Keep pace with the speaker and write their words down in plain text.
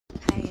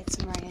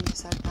it's Miranda,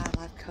 certified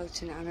life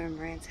coach and owner of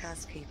Miranda's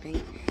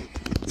Housekeeping.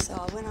 So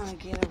I went on a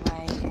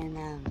getaway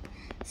and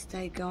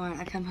stayed going.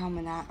 I come home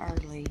a night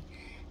early,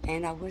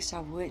 and I wish I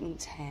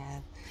wouldn't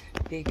have,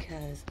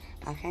 because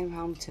I came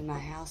home to my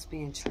house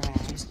being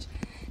trashed,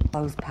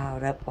 clothes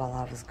piled up while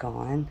I was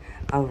gone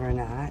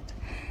overnight.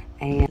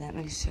 And let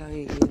me show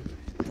you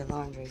the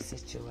laundry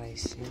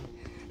situation.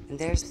 And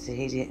there's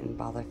he didn't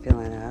bother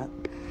filling up,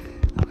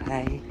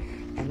 okay?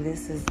 And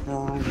this is the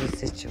laundry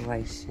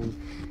situation.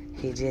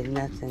 He did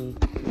nothing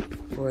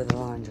for the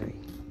laundry.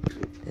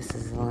 This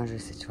is the laundry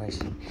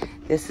situation.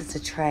 This is the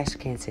trash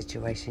can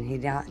situation. He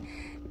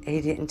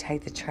didn't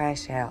take the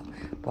trash out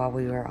while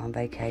we were on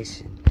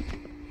vacation.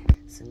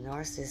 It's a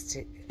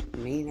narcissistic,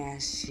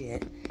 mean-ass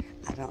shit.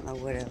 I don't know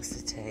what else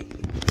to tell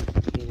you.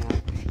 You know,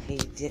 he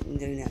didn't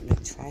do nothing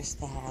but trash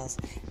the house,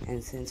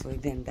 and since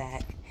we've been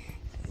back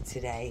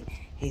today,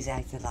 he's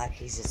acting like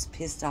he's just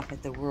pissed off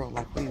at the world,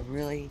 like we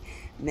really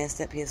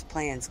messed up his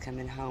plans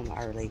coming home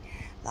early.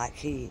 Like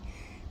he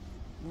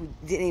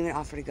didn't even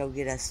offer to go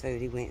get us food.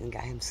 He went and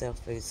got himself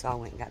food, so I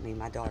went and got me and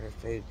my daughter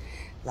food.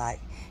 Like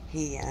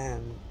he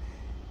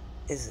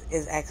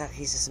is act like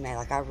he's just mad.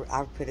 Like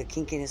I put a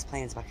kink in his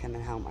plans by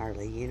coming home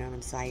early. You know what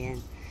I'm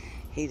saying?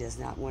 He does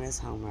not want us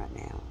home right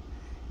now,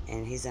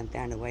 and he's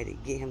found a way to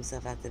get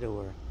himself out the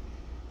door.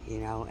 You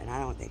know, and I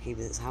don't think he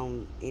was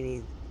home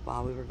any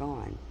while we were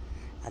gone.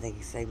 I think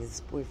he stayed with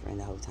his boyfriend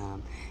the whole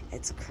time.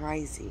 It's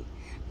crazy.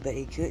 But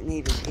he couldn't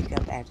even pick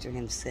up after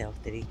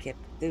himself, that he kept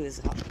threw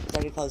his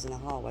dirty clothes in the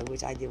hallway,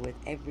 which I deal with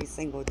every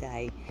single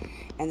day,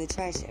 and the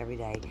trash every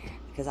day,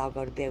 because I'll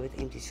go to bed with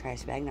an empty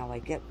trash bag, and I'll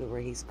wake up to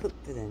where he's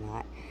cooked for the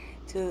night,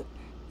 to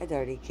a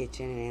dirty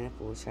kitchen and a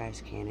full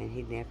trash can, and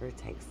he never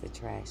takes the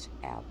trash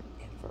out,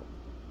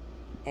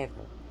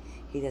 ever.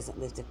 He doesn't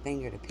lift a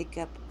finger to pick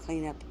up,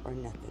 clean up, or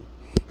nothing.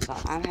 So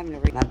I'm having to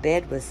read. My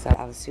bed was so,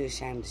 I was too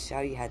ashamed to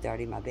show you how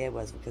dirty my bed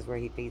was, because where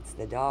he feeds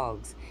the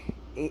dogs,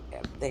 he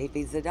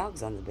feeds the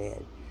dogs on the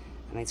bed.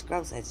 I mean, it's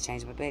gross. I had to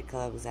change my bed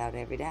clothes out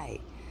every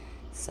day.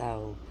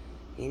 So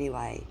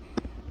anyway,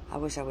 I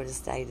wish I would have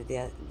stayed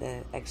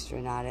the extra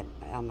night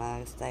on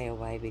my stay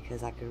away,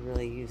 because I could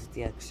really use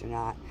the extra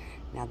night.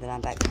 Now that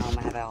I'm back home,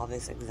 I have all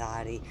this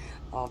anxiety,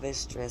 all this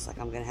stress, like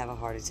I'm going to have a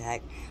heart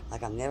attack,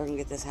 like I'm never going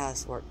to get this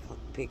housework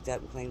picked up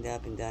and cleaned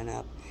up and done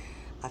up.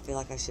 I feel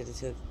like I should have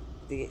took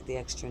the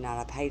extra night.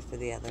 I paid for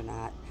the other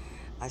night.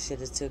 I should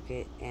have took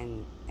it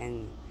and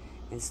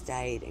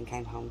stayed and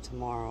came home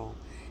tomorrow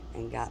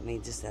and got me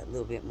just that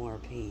little bit more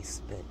peace.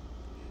 But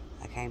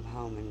I came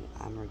home and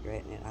I'm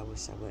regretting it. I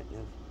wish I wouldn't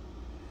have.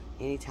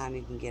 Anytime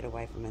you can get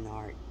away from an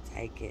art,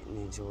 take it and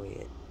enjoy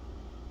it.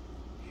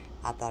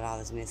 I thought I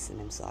was missing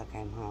him, so I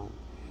came home.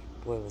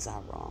 Boy, was I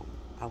wrong.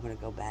 I want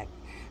to go back.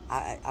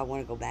 I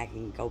want to go back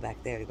and go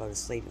back there to go to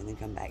sleep and then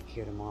come back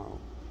here tomorrow.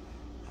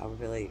 I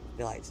really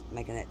feel like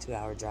making that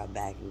 2-hour drive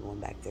back and going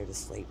back there to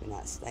sleep and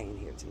not staying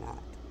here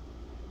tonight.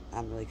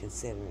 I'm really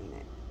considering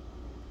it.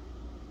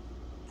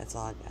 That's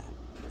all I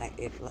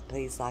got.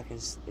 Please like,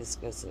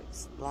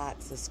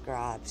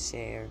 subscribe,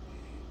 share.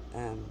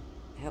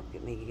 Help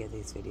me get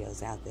these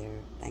videos out there.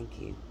 Thank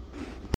you.